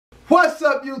What's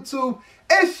up, YouTube?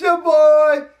 It's your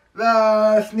boy,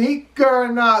 the Sneaker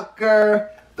Knocker,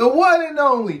 the one and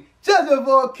only judge of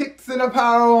all kicks and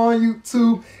apparel on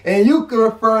YouTube, and you can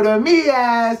refer to me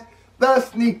as the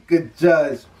Sneaker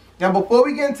Judge. Now, before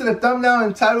we get into the thumbnail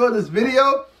and title of this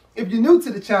video, if you're new to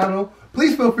the channel,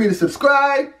 please feel free to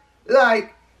subscribe,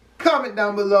 like, comment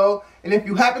down below, and if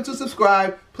you happen to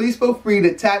subscribe, please feel free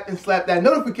to tap and slap that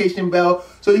notification bell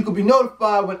so you can be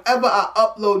notified whenever I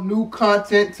upload new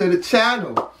content to the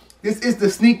channel. This is the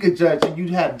Sneaker Judge, and you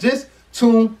have just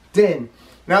tuned in.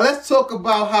 Now let's talk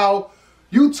about how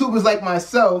YouTubers like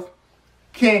myself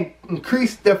can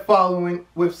increase their following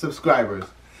with subscribers.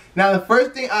 Now the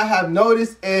first thing I have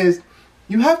noticed is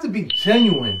you have to be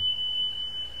genuine.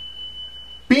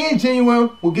 Being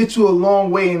genuine will get you a long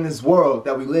way in this world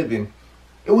that we live in.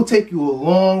 It will take you a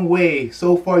long way,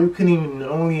 so far you couldn't even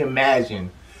only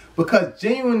imagine. Because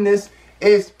genuineness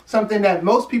is something that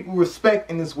most people respect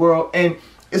in this world, and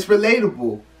it's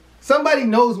relatable. Somebody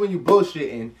knows when you're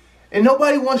bullshitting, and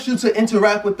nobody wants you to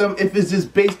interact with them if it's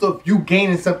just based off you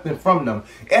gaining something from them.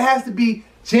 It has to be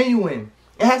genuine.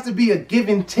 It has to be a give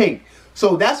and take.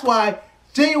 So that's why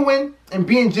genuine and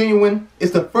being genuine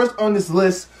is the first on this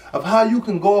list of how you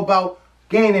can go about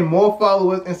gaining more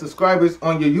followers and subscribers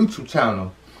on your YouTube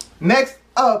channel. Next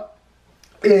up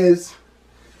is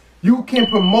you can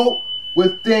promote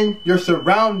within your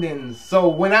surroundings. So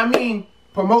when I mean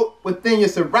promote within your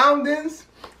surroundings,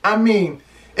 I mean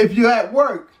if you're at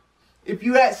work, if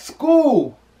you're at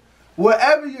school,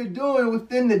 whatever you're doing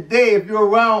within the day, if you're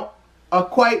around a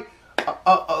quite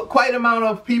amount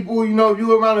of people, you know, if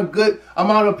you're around a good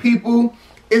amount of people,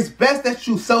 it's best that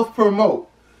you self-promote.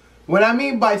 What I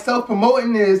mean by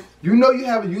self-promoting is, you know you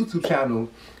have a YouTube channel,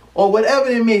 or whatever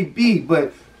it may be,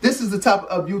 but this is the type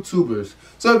of YouTubers.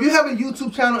 So if you have a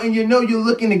YouTube channel and you know you're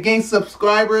looking to gain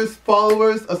subscribers,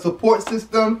 followers, a support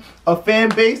system, a fan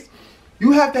base,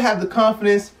 you have to have the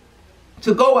confidence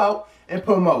to go out and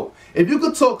promote. If you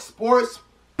could talk sports,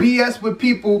 BS with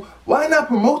people, why not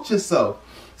promote yourself?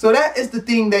 So that is the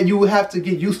thing that you would have to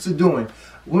get used to doing.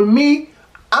 With me,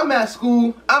 I'm at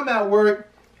school, I'm at work.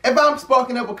 If I'm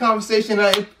sparking up a conversation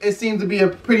and it seems to be a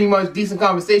pretty much decent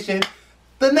conversation,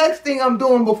 the next thing I'm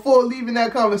doing before leaving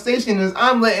that conversation is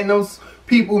I'm letting those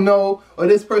people know, or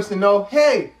this person know,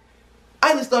 hey,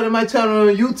 I just started my channel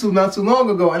on YouTube not too long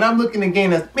ago, and I'm looking to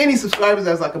gain as many subscribers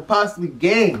as I could possibly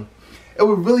gain. It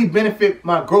would really benefit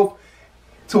my growth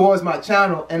towards my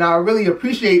channel, and I really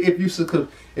appreciate if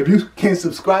you can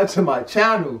subscribe to my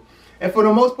channel. And for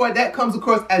the most part, that comes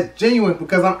across as genuine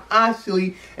because I'm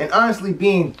actually and honestly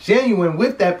being genuine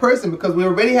with that person, because we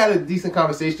already had a decent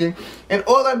conversation and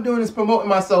all I'm doing is promoting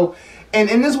myself. And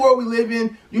in this world we live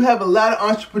in, you have a lot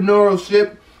of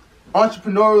entrepreneurship,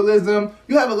 entrepreneurialism.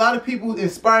 You have a lot of people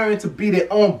inspiring to be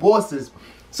their own bosses.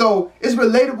 So it's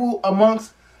relatable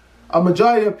amongst a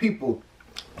majority of people.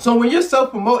 So when you're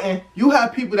self-promoting, you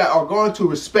have people that are going to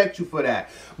respect you for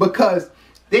that, because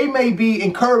they may be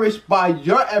encouraged by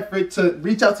your effort to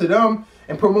reach out to them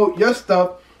and promote your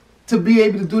stuff to be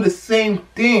able to do the same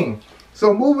thing.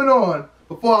 So moving on,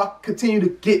 before I continue to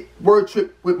get word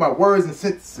trip with my words and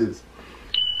sentences.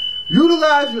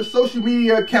 Utilize your social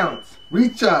media accounts.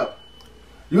 Reach out.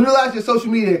 Utilize your social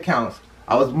media accounts.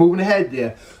 I was moving ahead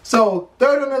there. So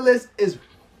third on the list is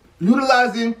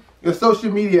utilizing your social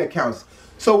media accounts.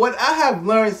 So what I have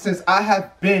learned since I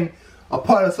have been a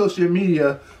part of social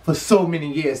media for so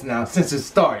many years now, since it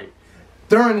started.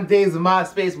 During the days of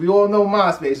MySpace, we all know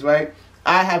MySpace, right?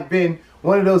 I have been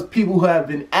one of those people who have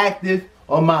been active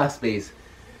on MySpace.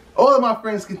 All of my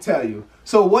friends can tell you.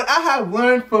 So what I have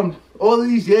learned from all of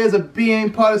these years of being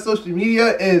part of social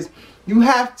media is you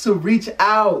have to reach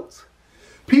out.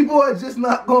 People are just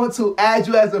not going to add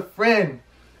you as a friend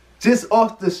just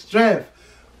off the strength.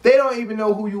 They don't even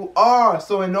know who you are.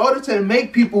 So in order to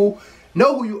make people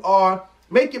know who you are,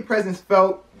 make your presence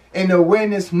felt, and the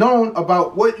awareness known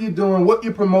about what you're doing, what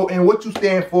you're promoting, what you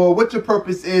stand for, what your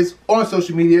purpose is on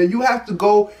social media, you have to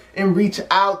go and reach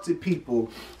out to people.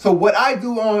 So what I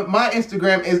do on my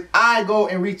Instagram is I go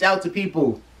and reach out to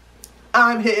people.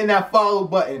 I'm hitting that follow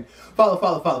button. Follow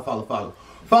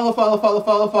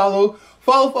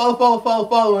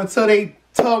until they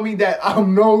tell me that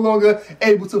I'm no longer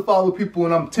able to follow people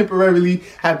and I'm temporarily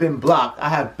have been blocked. I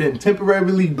have been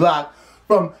temporarily blocked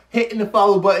from hitting the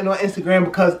follow button on Instagram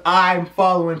because I'm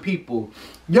following people.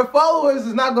 Your followers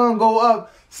is not going to go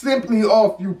up simply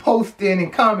off you posting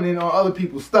and commenting on other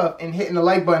people's stuff and hitting the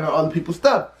like button on other people's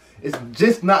stuff. It's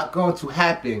just not going to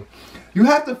happen. You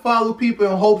have to follow people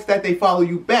in hopes that they follow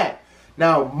you back.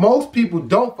 Now, most people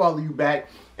don't follow you back,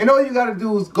 and all you got to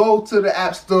do is go to the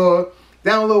app store,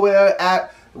 download whatever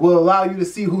app will allow you to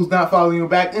see who's not following you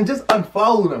back, and just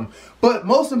unfollow them. But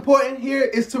most important here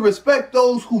is to respect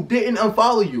those who didn't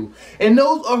unfollow you, and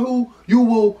those are who you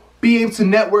will be able to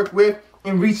network with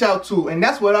and reach out to. And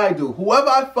that's what I do. Whoever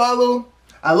I follow,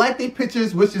 I like their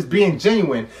pictures, which is being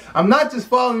genuine. I'm not just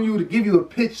following you to give you a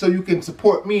pitch so you can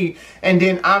support me, and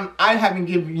then I haven't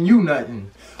given you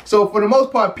nothing. So for the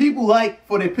most part, people like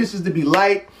for their pictures to be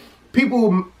liked.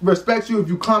 People respect you if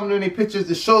you comment on their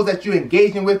pictures. It shows that you're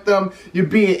engaging with them, you're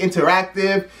being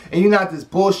interactive, and you're not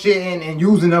just bullshitting and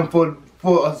using them for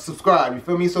a subscribe. You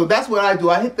feel me? So that's what I do.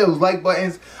 I hit those like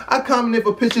buttons. I comment if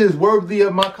a picture is worthy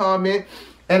of my comment,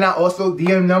 and I also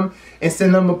DM them and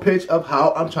send them a pitch of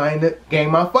how I'm trying to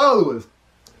gain my followers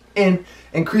and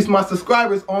increase my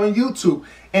subscribers on YouTube.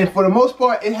 And for the most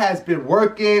part, it has been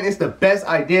working. It's the best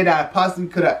idea that I possibly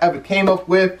could have ever came up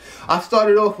with. I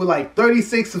started off with like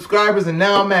 36 subscribers, and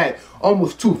now I'm at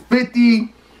almost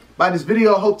 250. By this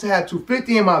video, I hope to have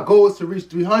 250, and my goal is to reach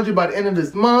 300 by the end of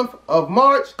this month of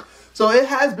March. So it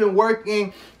has been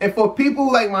working. And for people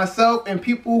like myself and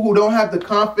people who don't have the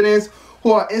confidence,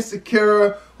 who are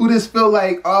insecure, who just feel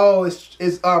like, oh, it's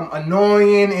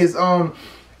annoying,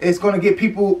 it's gonna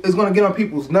get on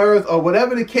people's nerves, or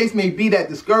whatever the case may be that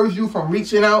discourages you from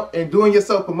reaching out and doing your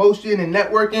self-promotion and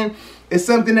networking, it's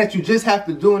something that you just have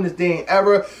to do in this day and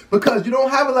era, because you don't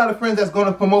have a lot of friends that's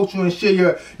gonna promote you and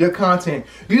share your content.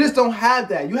 You just don't have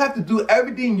that. You have to do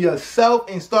everything yourself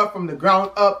and start from the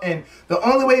ground up, and the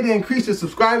only way to increase your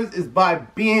subscribers is by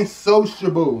being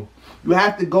sociable. You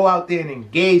have to go out there and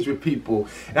engage with people.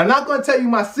 And I'm not going to tell you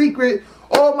my secret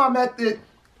or my method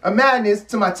of madness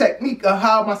to my technique of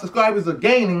how my subscribers are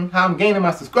gaining, how I'm gaining my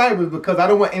subscribers, because I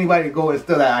don't want anybody to go and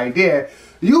steal that idea.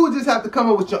 You will just have to come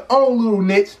up with your own little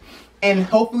niche, and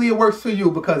hopefully it works for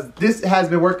you, because this has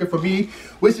been working for me,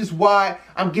 which is why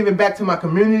I'm giving back to my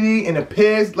community and the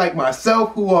peers like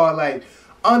myself who are like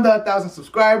under 1,000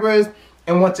 subscribers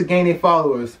and want to gain their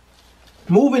followers.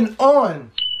 Moving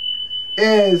on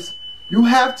is, you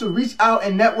have to reach out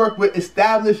and network with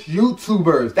established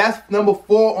YouTubers. That's number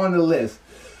 4 on the list.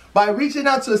 By reaching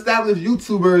out to established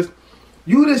YouTubers,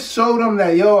 you just show them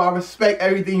that, yo, I respect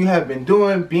everything you have been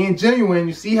doing, being genuine.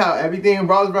 You see how everything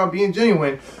revolves around being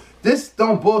genuine. Just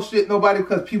don't bullshit nobody,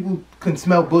 because people can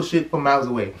smell bullshit from miles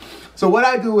away. So what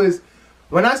I do is,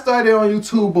 when I started on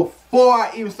YouTube, before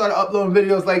I even started uploading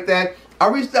videos like that, I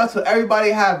reached out to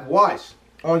everybody I have watched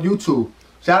on YouTube.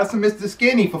 Shout out to Mr.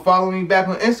 Skinny for following me back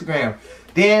on Instagram.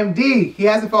 Damn D, he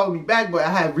hasn't followed me back, but I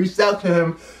have reached out to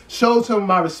him, showed him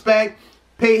my respect,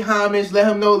 paid homage, let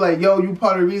him know like, yo, you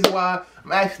part of the reason why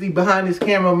I'm actually behind this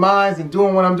camera of mine and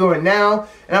doing what I'm doing now.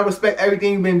 And I respect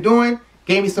everything you've been doing.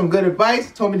 Gave me some good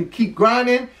advice, told me to keep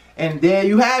grinding, and there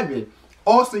you have it.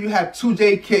 Also, you have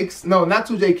 2J Kicks. No, not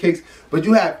 2J Kicks, but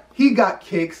you have He Got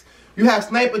Kicks. You have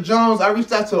Sniper Jones. I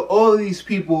reached out to all of these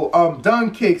people.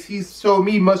 Dun Kicks. He's showed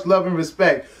me much love and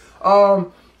respect.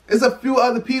 There's a few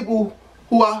other people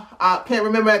who I can't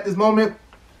remember at this moment.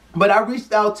 But I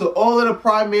reached out to all of the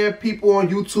primary people on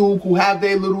YouTube who have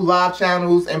their little live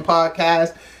channels and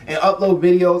podcasts and upload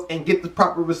videos and get the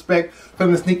proper respect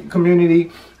from the sneaker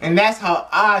community. And that's how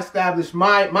I established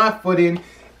my footing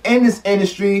in this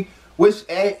industry, which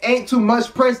ain't too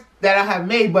much prints that I have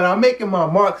made, but I'm making my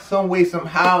mark some way,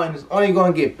 somehow, and it's only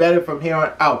going to get better from here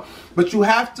on out. But you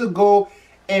have to go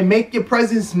and make your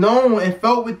presence known and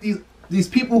felt with these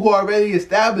people who are already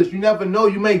established. You never know,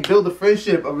 you may build a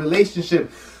friendship, a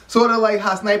relationship, sort of like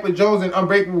how Sniper Jones and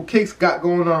Unbreakable Kicks got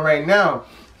going on right now.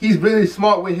 He's really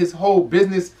smart with his whole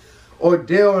business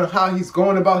ordeal and how he's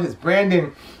going about his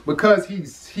branding, because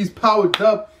he's powered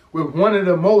up with one of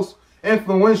the most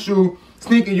influential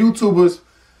sneaker YouTubers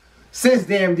since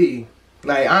Damn D.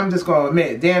 Like, I'm just gonna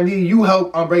admit, Damn D, you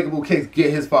helped Unbreakable Kicks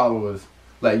get his followers.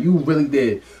 Like, you really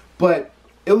did. But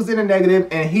it was in a negative,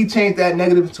 and he changed that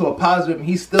negative into a positive, and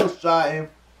he's still striving,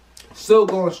 still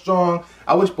going strong.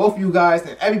 I wish both of you guys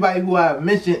and everybody who I have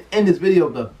mentioned in this video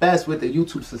the best with their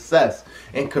YouTube success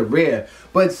and career.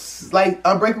 But like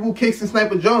Unbreakable Kicks and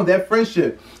Sniper Jones, their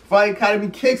friendship. Fire Academy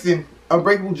Kicks and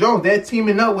Unbreakable Jones, they're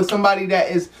teaming up with somebody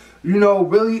that is, you know,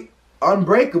 really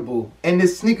unbreakable in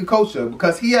this sneaker culture,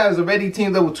 because he has already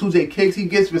teamed up with 2J Kicks. He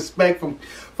gets respect from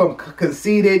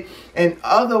Conceited and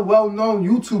other well-known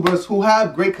YouTubers who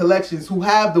have great collections, who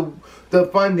have the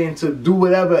funding to do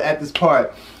whatever at this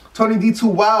part. Tony D2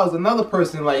 Wow is another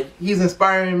person, like, he's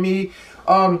inspiring me.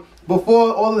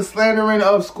 Before all the slandering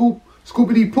of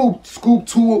Scoopity Poop, Scoop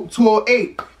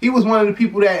 208, he was one of the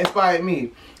people that inspired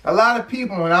me. A lot of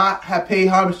people, and I have paid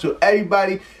homage to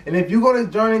everybody. And if you're going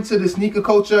to join into the sneaker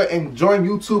culture and join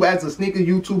YouTube as a sneaker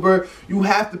YouTuber, you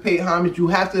have to pay homage. You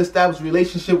have to establish a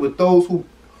relationship with those who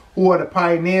who are the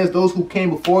pioneers, those who came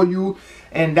before you,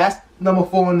 and that's number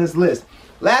 4 on this list.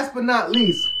 Last but not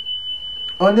least,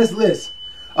 on this list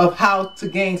of how to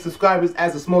gain subscribers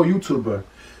as a small YouTuber,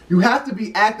 you have to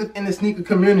be active in the sneaker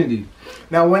community.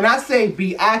 Now, when I say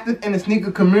be active in the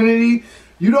sneaker community,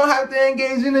 you don't have to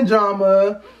engage in the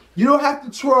drama, you don't have to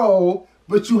troll,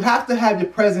 but you have to have your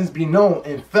presence be known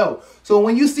and felt. So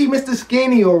when you see Mr.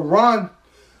 Skinny or Ron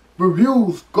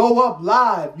reviews go up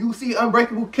live, you see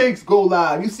Unbreakable Kicks go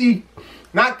live, you see,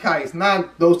 not Kites,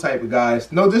 not those type of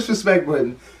guys, no disrespect, but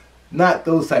not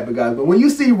those type of guys. But when you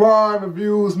see Ron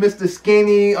reviews, Mr.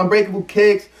 Skinny, Unbreakable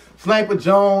Kicks, Sniper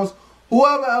Jones,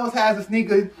 whoever else has a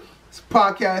sneaker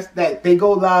podcast that they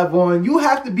go live on, you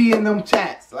have to be in them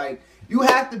chats. Like, you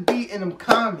have to be in them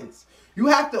comments. You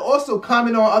have to also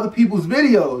comment on other people's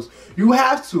videos. You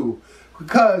have to.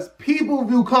 Because people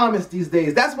view comments these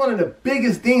days. That's one of the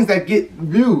biggest things that get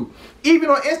viewed. Even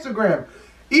on Instagram.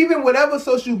 Even whatever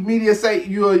social media site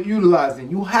you're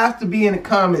utilizing. You have to be in the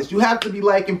comments. You have to be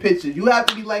liking pictures. You have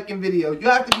to be liking videos. You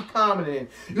have to be commenting.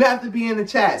 You have to be in the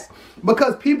chats.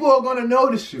 Because people are going to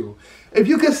notice you. If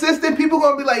you're consistent, people are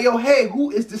going to be like, yo, hey,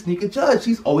 who is the Sneaker Judge?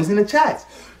 He's always in the chats.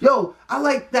 Yo, I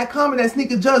like that comment that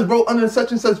Sneaker Judge wrote under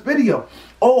such and such video.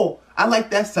 Oh, I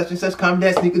like that such and such comment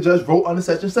that Sneaker Judge wrote under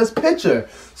such and such picture.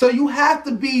 So you have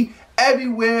to be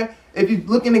everywhere if you're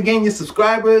looking to gain your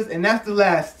subscribers. And that's the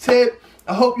last tip.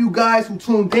 I hope you guys who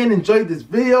tuned in enjoyed this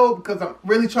video, because I'm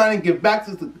really trying to give back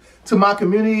to my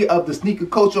community of the sneaker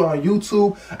culture on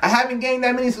YouTube. I haven't gained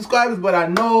that many subscribers, but I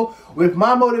know with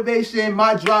my motivation,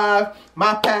 my drive,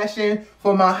 my passion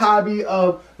for my hobby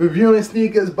of reviewing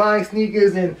sneakers, buying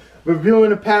sneakers, and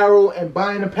reviewing apparel and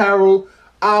buying apparel,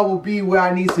 I will be where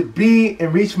I need to be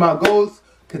and reach my goals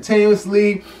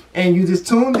continuously. And you just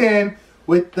tuned in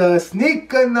with the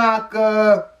Sneaker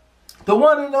Knocker, the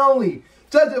one and only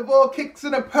judge of all kicks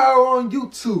and apparel on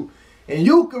YouTube. And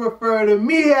you can refer to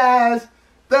me as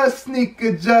the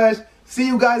Sneaker Judge. See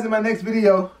you guys in my next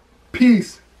video.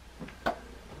 Peace.